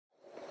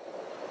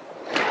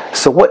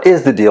So what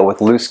is the deal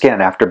with loose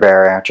skin after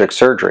bariatric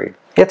surgery?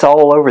 It's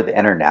all over the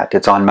internet.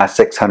 It's on my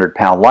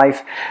 600-pound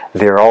life.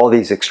 There are all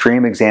these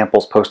extreme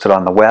examples posted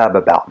on the web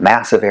about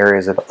massive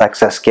areas of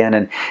excess skin,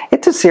 and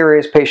it's a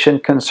serious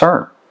patient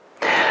concern.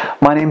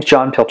 My name's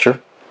John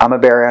Pilcher. I'm a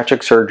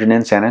bariatric surgeon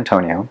in San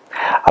Antonio.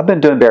 I've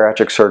been doing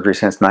bariatric surgery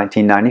since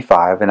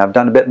 1995, and I've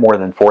done a bit more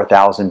than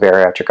 4,000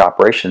 bariatric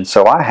operations,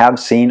 so I have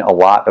seen a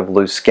lot of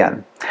loose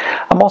skin.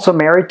 I'm also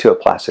married to a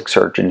plastic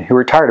surgeon who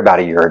retired about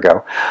a year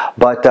ago,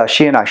 but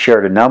she and I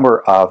shared a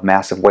number of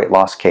massive weight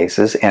loss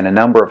cases and a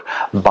number of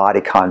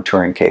body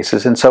contouring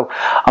cases, and so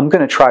I'm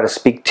going to try to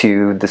speak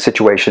to the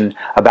situation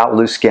about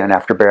loose skin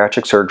after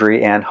bariatric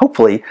surgery and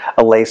hopefully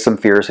allay some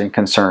fears and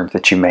concerns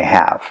that you may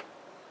have.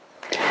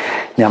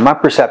 Now, my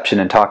perception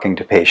in talking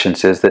to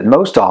patients is that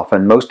most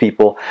often, most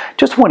people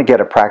just want to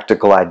get a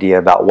practical idea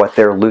about what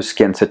their loose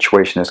skin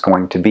situation is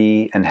going to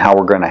be and how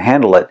we're going to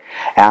handle it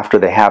after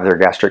they have their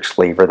gastric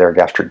sleeve or their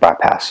gastric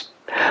bypass.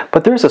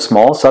 But there's a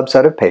small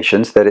subset of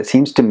patients that it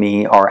seems to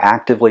me are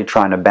actively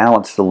trying to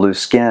balance the loose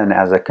skin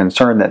as a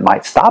concern that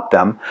might stop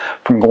them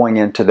from going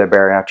into the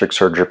bariatric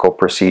surgical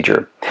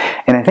procedure.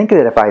 And I think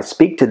that if I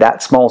speak to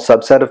that small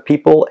subset of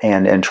people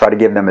and try to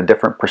give them a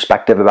different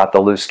perspective about the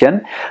loose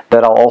skin,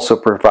 that I'll also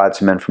provide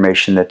some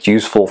information that's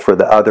useful for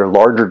the other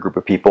larger group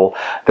of people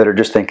that are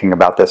just thinking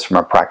about this from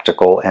a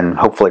practical and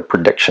hopefully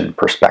prediction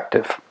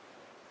perspective.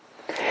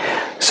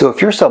 So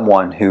if you're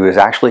someone who is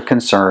actually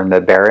concerned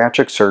that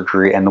bariatric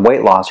surgery and the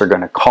weight loss are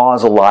going to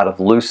cause a lot of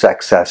loose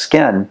excess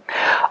skin,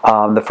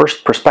 the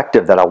first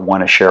perspective that I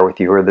want to share with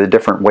you, or the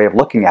different way of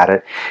looking at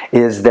it,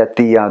 is that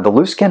the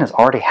loose skin has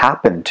already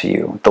happened to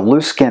you. The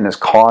loose skin is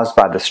caused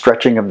by the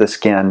stretching of the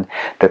skin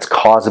that's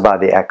caused by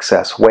the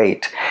excess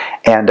weight.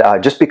 And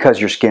just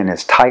because your skin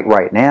is tight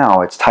right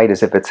now, it's tight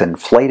as if it's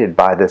inflated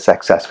by this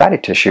excess fatty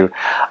tissue,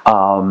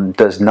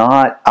 does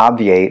not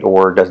obviate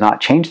or does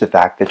not change the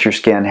fact that your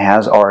skin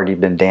has already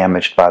been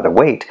damaged by the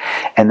weight,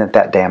 and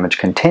that damage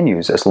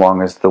continues as long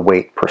as the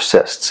weight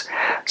persists.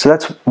 So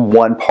that's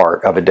one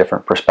part of a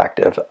different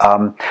perspective.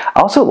 I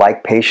also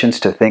like patients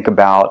to think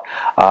about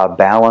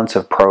balance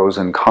of pros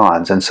and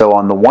cons. And so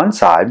on the one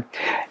side,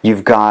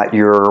 you've got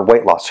your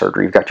weight loss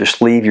surgery, you've got your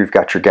sleeve, you've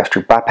got your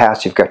gastric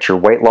bypass, you've got your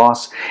weight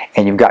loss,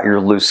 and you've got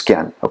your loose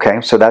skin. Okay,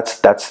 so that's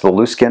the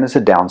loose skin is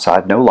a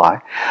downside, no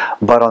lie.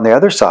 But on the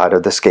other side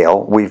of the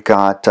scale, we've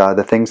got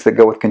the things that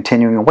go with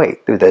continuing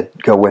weight, that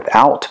go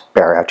without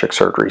bariatric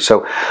surgery.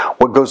 So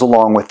what goes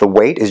along with the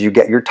weight is you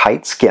get your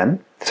tight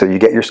skin. So you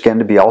get your skin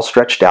to be all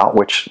stretched out,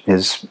 which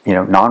is,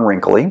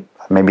 non-wrinkly.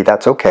 Maybe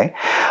that's okay.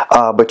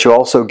 But you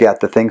also get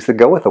the things that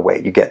go with the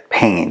weight. You get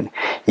pain.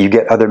 You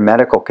get other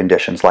medical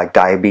conditions like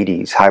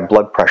diabetes, high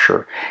blood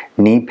pressure,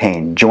 knee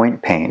pain,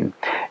 joint pain.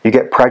 You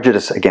get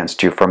prejudice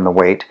against you from the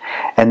weight.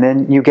 And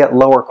then you get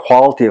lower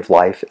quality of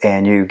life,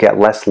 and you get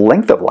less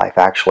length of life,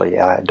 actually.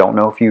 I don't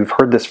know if you've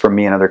heard this from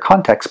me in other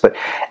contexts, but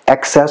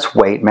excess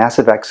weight,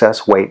 massive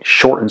excess weight,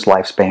 shortens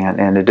lifespan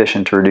in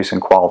addition to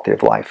reducing quality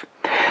of life.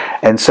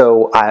 And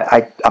so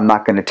I'm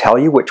not going to tell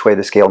you which way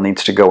the scale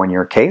needs to go in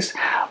your case,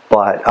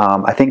 but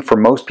I think for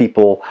most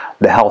people,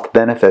 the health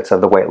benefits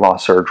of the weight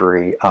loss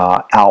surgery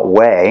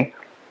outweigh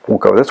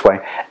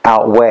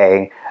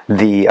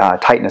the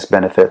tightness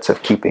benefits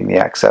of keeping the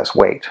excess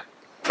weight.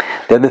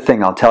 The other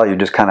thing I'll tell you,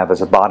 just kind of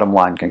as a bottom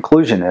line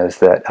conclusion, is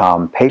that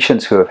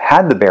patients who have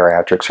had the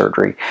bariatric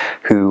surgery,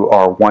 who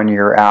are 1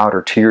 year out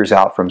or 2 years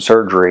out from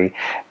surgery,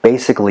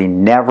 basically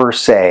never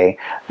say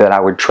that I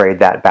would trade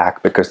that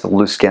back because the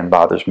loose skin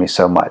bothers me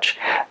so much.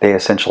 They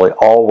essentially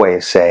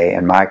always say,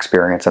 in my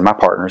experience and my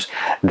partners,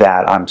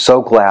 that I'm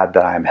so glad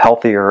that I'm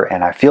healthier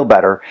and I feel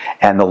better,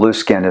 and the loose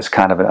skin is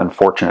kind of an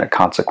unfortunate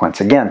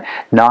consequence. Again,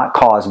 not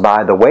caused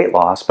by the weight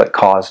loss, but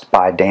caused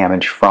by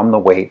damage from the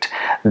weight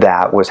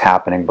that was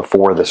happening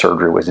before the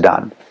surgery was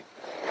done.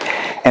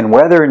 And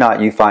whether or not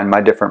you find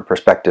my different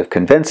perspective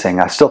convincing,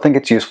 I still think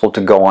it's useful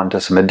to go on to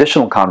some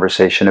additional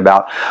conversation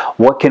about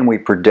what can we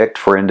predict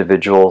for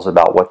individuals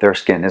about what their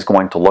skin is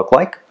going to look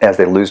like as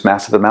they lose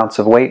massive amounts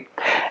of weight,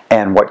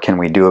 and what can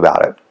we do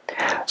about it.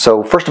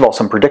 So first of all,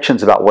 some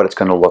predictions about what it's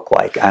going to look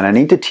like. And I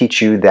need to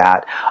teach you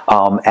that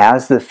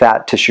as the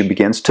fat tissue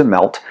begins to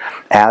melt,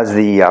 as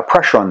the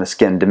pressure on the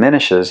skin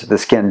diminishes, the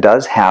skin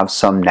does have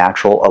some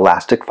natural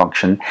elastic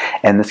function,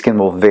 and the skin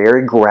will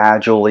very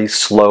gradually,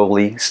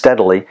 slowly,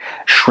 steadily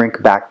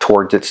shrink back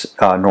towards its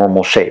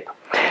normal shape.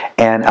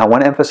 And I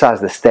want to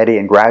emphasize the steady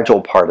and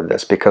gradual part of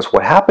this, because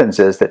what happens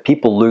is that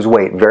people lose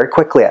weight very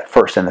quickly at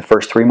first. In the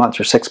first 3 months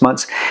or 6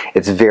 months,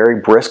 it's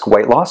very brisk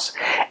weight loss,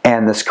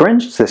 and the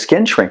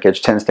skin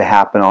shrinkage tends to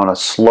happen on a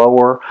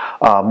slower,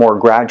 more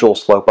gradual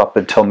slope up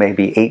until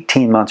maybe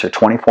 18 months or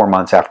 24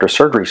 months after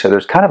surgery. So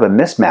there's kind of a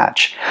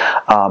mismatch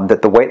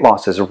that the weight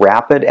loss is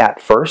rapid at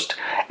first,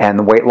 and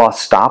the weight loss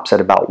stops at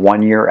about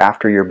 1 year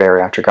after your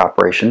bariatric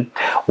operation,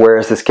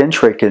 whereas the skin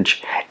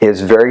shrinkage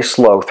is very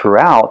slow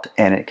throughout,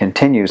 and it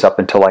continues up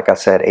until, like I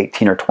said,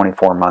 18 or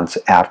 24 months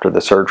after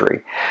the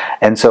surgery.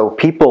 And so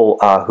people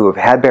who have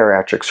had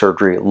bariatric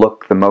surgery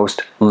look the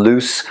most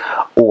loose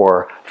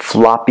or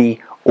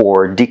floppy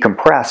or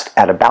decompressed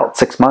at about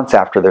 6 months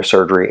after their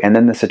surgery, and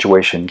then the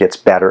situation gets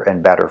better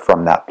and better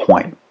from that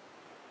point.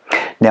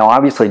 Now,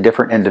 obviously,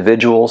 different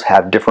individuals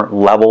have different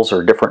levels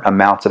or different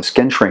amounts of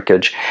skin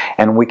shrinkage,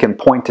 and we can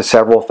point to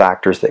several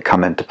factors that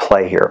come into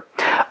play here.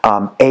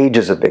 Age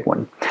is a big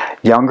one.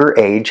 Younger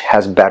age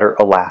has better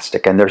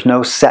elastic, and there's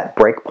no set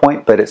break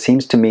point, but it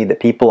seems to me that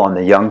people on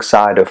the young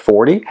side of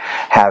 40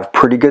 have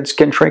pretty good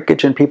skin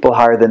shrinkage, and people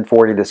higher than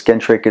 40, the skin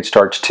shrinkage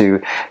starts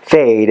to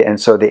fade, and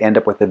so they end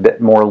up with a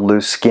bit more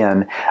loose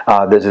skin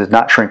that does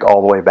not shrink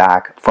all the way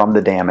back from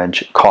the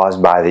damage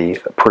caused by the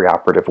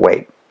preoperative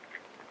weight.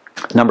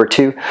 Number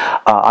two,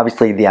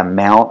 obviously the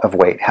amount of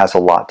weight has a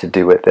lot to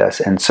do with this,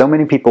 and so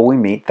many people we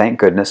meet, thank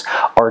goodness,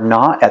 are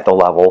not at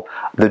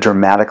the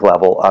dramatic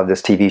level of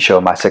this TV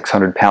show, My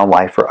 600-Pound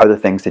Life, or other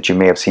things that you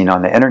may have seen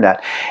on the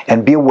internet.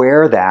 And be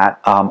aware that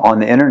on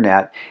the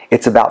internet,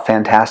 it's about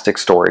fantastic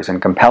stories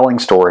and compelling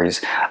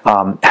stories.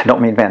 I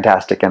don't mean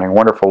fantastic in a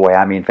wonderful way,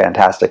 I mean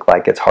fantastic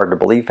like it's hard to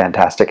believe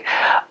fantastic.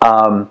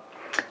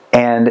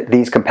 And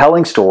these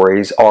compelling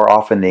stories are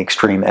often the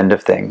extreme end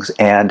of things.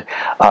 And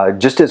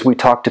just as we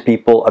talk to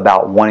people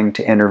about wanting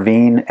to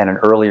intervene at an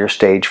earlier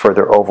stage for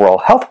their overall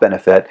health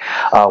benefit,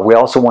 we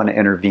also want to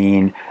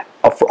intervene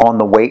on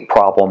the weight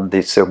problem,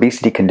 this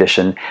obesity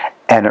condition,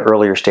 at an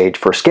earlier stage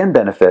for skin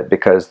benefit,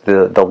 because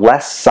the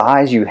less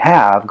size you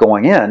have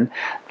going in,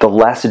 the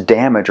less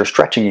damage or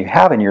stretching you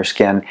have in your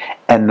skin,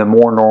 and the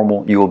more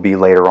normal you will be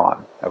later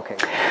on. Okay.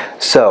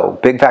 So,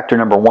 big factor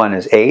number one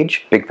is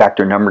age. Big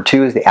factor number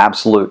two is the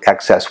absolute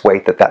excess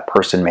weight that that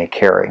person may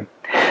carry.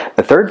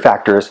 The third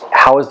factor is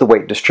how is the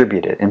weight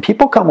distributed? And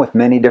people come with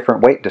many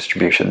different weight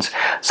distributions.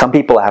 Some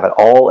people have it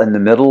all in the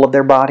middle of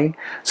their body.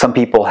 Some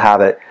people have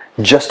it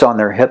just on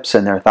their hips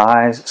and their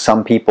thighs.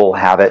 Some people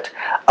have it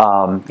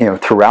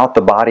throughout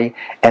the body.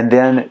 And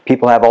then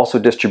people have also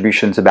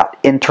distributions about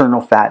internal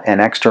fat and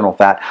external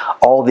fat.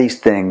 All these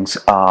things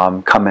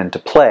come into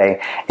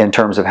play in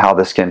terms of how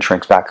the skin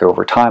shrinks back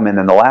over time. And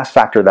then the last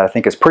factor that I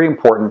think is pretty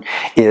important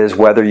is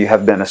whether you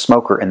have been a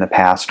smoker in the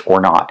past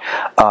or not.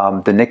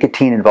 The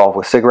nicotine involved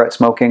with cigarette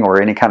smoking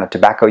or any kind of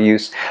tobacco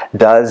use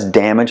does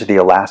damage the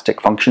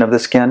elastic function of the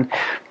skin.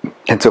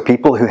 And so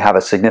people who have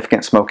a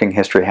significant smoking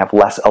history have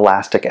less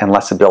elastic and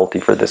less ability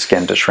for the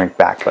skin to shrink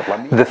back.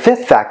 The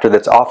fifth factor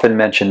that's often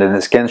mentioned in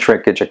the skin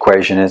shrinkage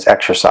equation is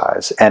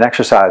exercise. And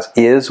exercise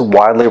is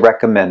widely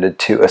recommended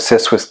to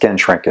assist with skin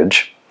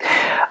shrinkage.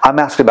 I'm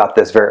asked about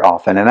this very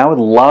often, and I would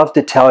love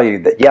to tell you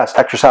that yes,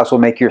 exercise will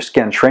make your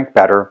skin shrink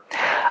better.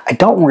 I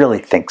don't really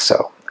think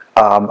so.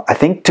 I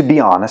think, to be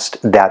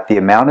honest, that the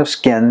amount of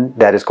skin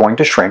that is going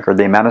to shrink, or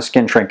the amount of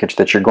skin shrinkage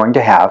that you're going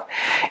to have,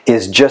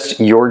 is just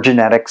your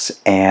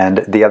genetics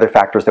and the other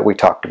factors that we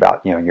talked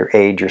about, your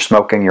age, your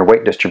smoking, your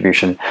weight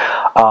distribution.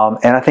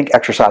 And I think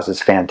exercise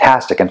is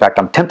fantastic. In fact,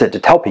 I'm tempted to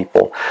tell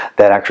people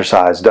that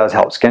exercise does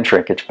help skin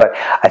shrinkage, but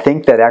I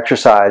think that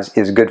exercise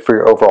is good for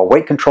your overall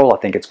weight control. I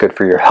think it's good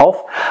for your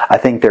health. I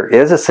think there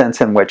is a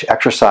sense in which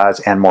exercise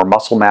and more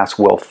muscle mass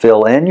will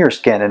fill in your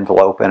skin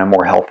envelope in a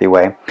more healthy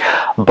way.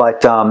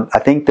 But I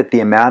think that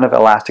the amount of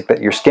elastic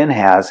that your skin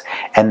has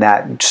and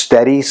that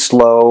steady,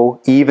 slow,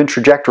 even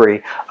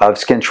trajectory of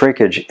skin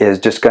shrinkage is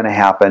just going to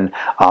happen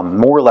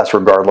more or less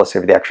regardless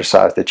of the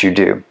exercise that you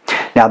do.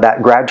 Now,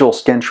 that gradual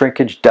skin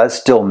shrinkage does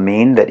still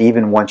mean that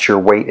even once your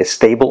weight is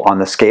stable on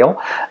the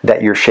scale,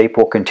 that your shape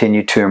will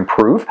continue to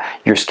improve.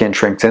 Your skin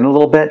shrinks in a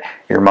little bit,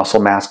 your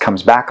muscle mass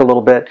comes back a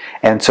little bit,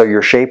 and so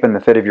your shape and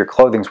the fit of your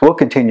clothing will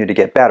continue to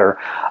get better.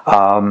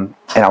 And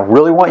I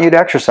really want you to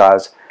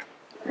exercise,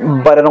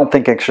 but I don't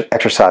think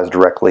exercise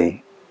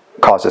directly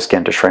causes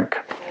skin to shrink.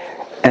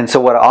 And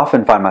so what I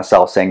often find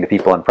myself saying to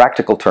people in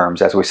practical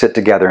terms as we sit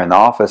together in the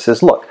office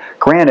is, look,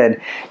 granted,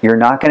 you're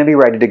not going to be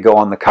ready to go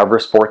on the cover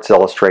of Sports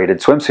Illustrated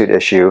swimsuit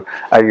issue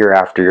a year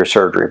after your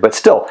surgery, but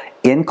still,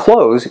 in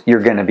clothes,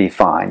 you're going to be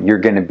fine. You're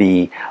going to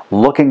be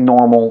looking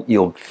normal,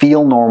 you'll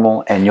feel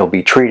normal, and you'll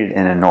be treated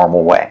in a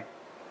normal way.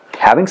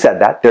 Having said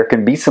that, there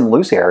can be some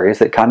loose areas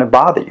that kind of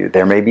bother you.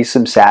 There may be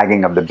some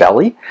sagging of the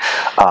belly,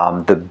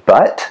 the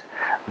butt,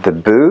 the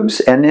boobs,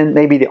 and then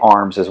maybe the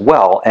arms as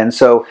well. And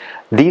so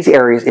these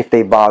areas, if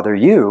they bother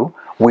you,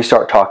 we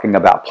start talking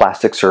about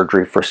plastic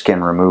surgery for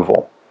skin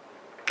removal.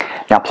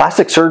 Now,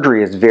 plastic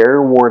surgery is very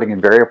rewarding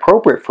and very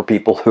appropriate for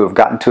people who have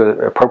gotten to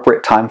an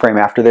appropriate time frame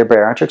after their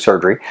bariatric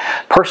surgery.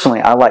 Personally,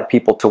 I like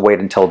people to wait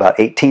until about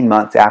 18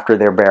 months after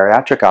their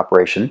bariatric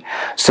operation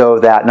so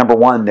that, number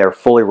one, they're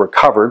fully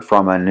recovered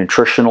from a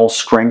nutritional,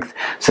 strength,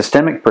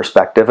 systemic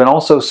perspective, and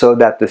also so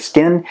that the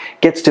skin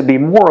gets to be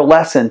more or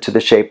less into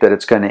the shape that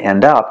it's going to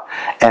end up,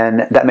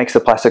 and that makes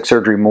the plastic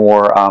surgery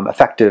more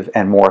effective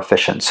and more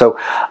efficient. So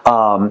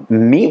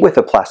meet with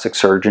a plastic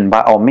surgeon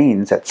by all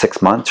means at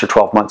 6 months or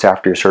 12 months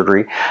after your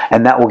surgery,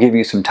 and that will give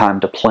you some time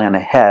to plan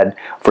ahead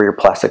for your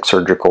plastic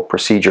surgical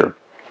procedure.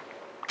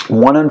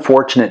 One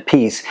unfortunate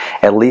piece,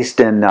 at least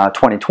in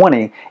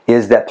 2020,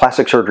 is that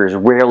plastic surgery is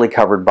rarely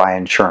covered by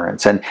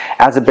insurance. And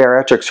as a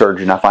bariatric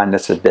surgeon, I find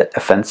this a bit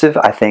offensive.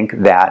 I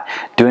think that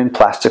doing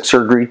plastic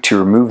surgery to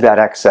remove that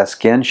excess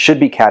skin should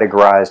be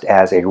categorized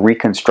as a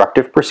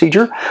reconstructive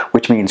procedure,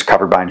 which means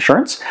covered by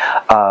insurance,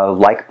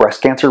 like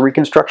breast cancer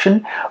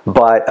reconstruction.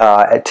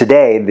 But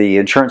today, the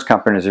insurance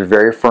companies are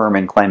very firm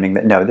in claiming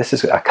that no, this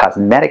is a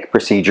cosmetic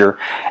procedure,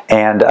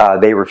 and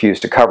they refuse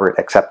to cover it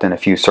except in a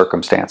few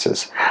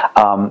circumstances.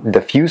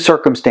 The few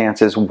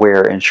circumstances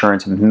where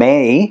insurance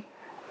may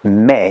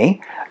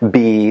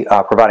be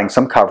providing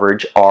some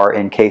coverage are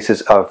in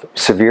cases of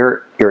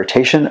severe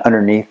irritation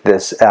underneath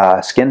this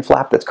skin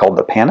flap that's called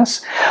the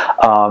pannus,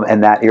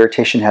 and that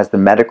irritation has the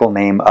medical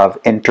name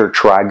of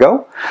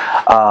intertrigo,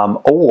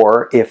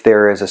 or if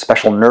there is a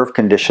special nerve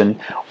condition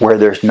where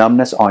there's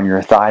numbness on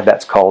your thigh,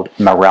 that's called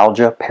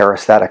myalgia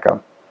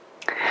paresthetica.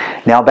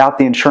 Now, about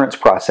the insurance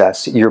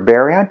process, your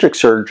bariatric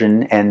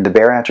surgeon and the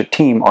bariatric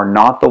team are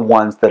not the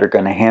ones that are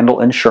going to handle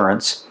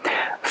insurance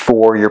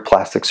for your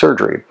plastic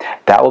surgery.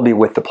 That will be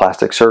with the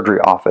plastic surgery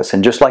office.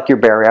 And just like your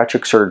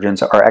bariatric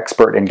surgeons are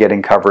expert in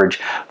getting coverage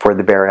for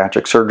the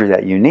bariatric surgery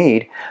that you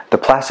need, the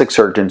plastic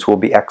surgeons will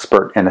be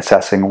expert in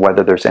assessing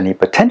whether there's any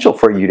potential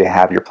for you to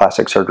have your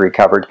plastic surgery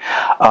covered.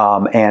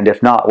 And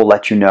if not, we'll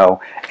let you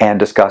know and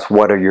discuss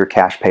what are your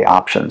cash pay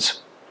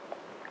options.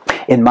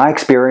 In my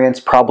experience,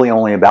 probably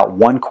only about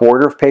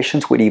 1/4 of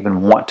patients would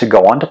even want to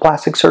go on to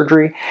plastic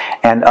surgery,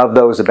 and of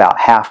those,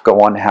 about half go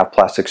on to have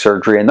plastic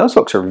surgery, and those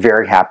folks are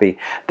very happy.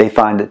 They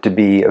find it to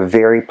be a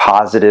very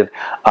positive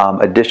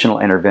additional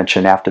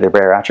intervention after their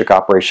bariatric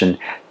operation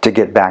to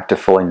get back to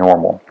fully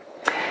normal.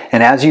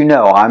 And as you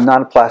know, I'm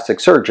not a plastic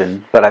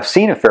surgeon, but I've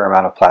seen a fair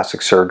amount of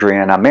plastic surgery,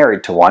 and I'm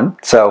married to one,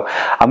 so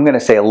I'm going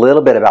to say a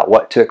little bit about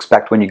what to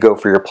expect when you go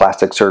for your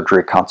plastic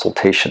surgery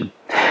consultation.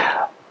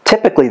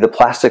 Typically, the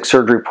plastic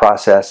surgery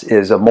process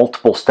is a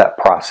multiple-step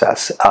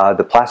process.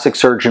 The plastic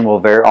surgeon will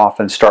very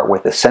often start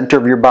with the center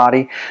of your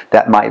body.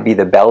 That might be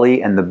the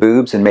belly and the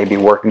boobs, and maybe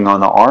working on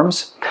the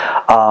arms,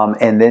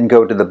 and then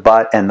go to the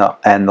butt and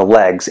the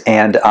legs.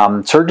 And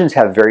surgeons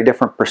have very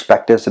different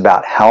perspectives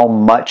about how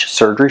much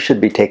surgery should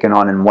be taken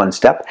on in one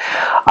step.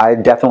 I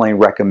definitely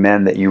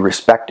recommend that you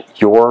respect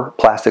your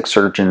plastic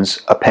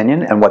surgeon's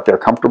opinion and what they're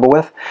comfortable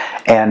with,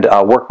 and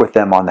work with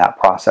them on that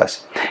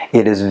process.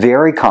 It is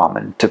very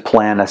common to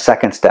plan a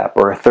second step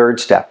or a third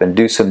step and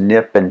do some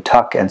nip and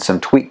tuck and some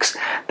tweaks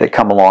that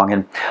come along.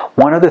 And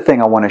one other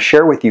thing I want to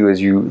share with you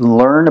as you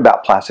learn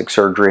about plastic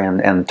surgery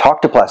and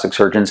talk to plastic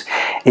surgeons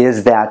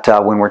is that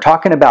when we're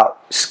talking about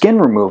skin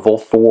removal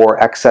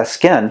for excess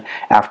skin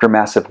after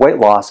massive weight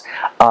loss,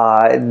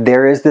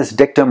 there is this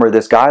dictum or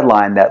this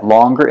guideline that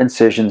longer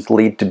incisions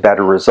lead to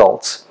better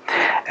results.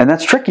 And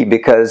that's tricky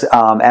because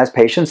as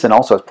patients and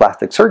also as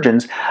plastic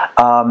surgeons,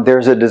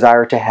 there's a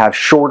desire to have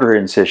shorter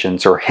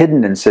incisions or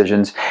hidden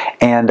incisions,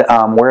 and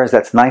whereas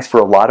that's nice for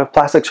a lot of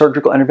plastic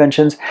surgical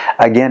interventions,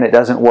 again, it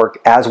doesn't work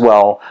as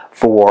well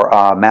for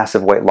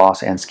massive weight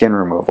loss and skin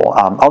removal.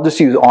 I'll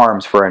just use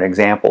arms for an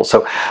example.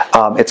 So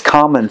it's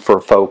common for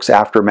folks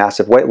after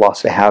massive weight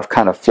loss to have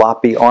kind of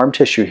floppy arm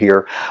tissue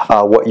here,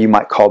 what you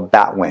might call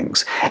bat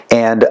wings.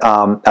 And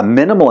a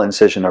minimal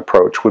incision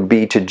approach would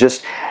be to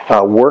just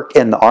work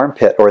in the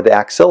armpit or the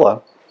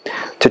axilla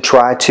to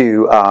try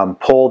to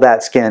pull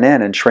that skin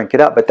in and shrink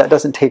it up, but that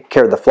doesn't take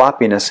care of the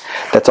floppiness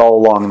that's all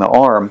along the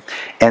arm.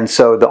 And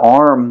so the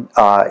arm,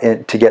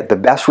 to get the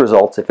best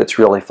results if it's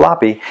really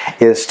floppy,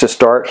 is to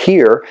start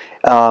here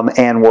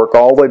and work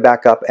all the way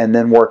back up, and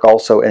then work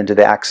also into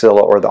the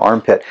axilla or the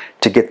armpit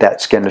to get that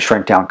skin to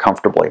shrink down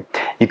comfortably.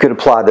 You could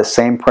apply the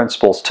same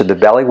principles to the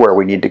belly, where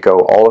we need to go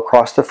all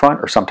across the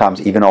front or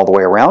sometimes even all the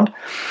way around.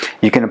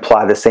 You can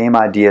apply the same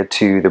idea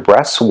to the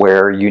breasts,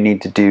 where you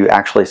need to do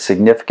actually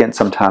significant,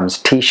 sometimes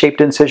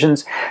T-shaped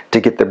incisions to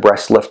get the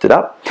breast lifted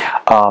up.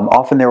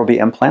 Often there will be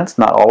implants,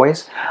 not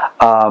always.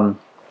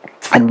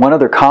 And one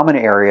other common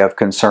area of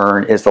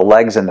concern is the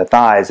legs and the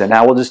thighs, and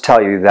I will just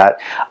tell you that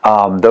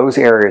those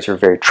areas are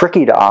very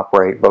tricky to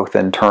operate, both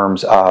in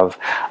terms of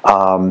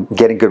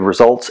getting good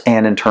results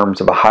and in terms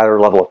of a higher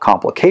level of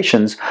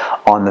complications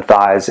on the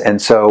thighs.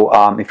 And so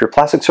if your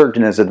plastic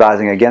surgeon is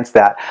advising against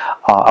that,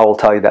 I will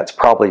tell you that's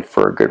probably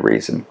for a good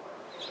reason.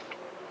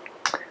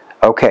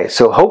 Okay,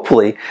 so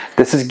hopefully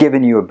this has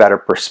given you a better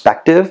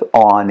perspective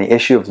on the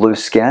issue of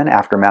loose skin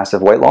after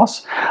massive weight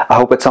loss. I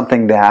hope it's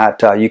something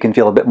that you can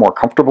feel a bit more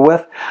comfortable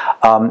with.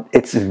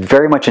 It's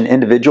very much an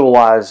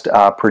individualized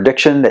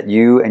prediction that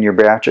you and your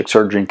bariatric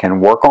surgeon can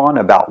work on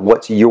about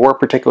what's your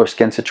particular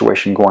skin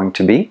situation going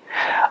to be,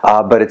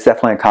 but it's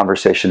definitely a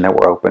conversation that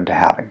we're open to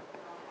having.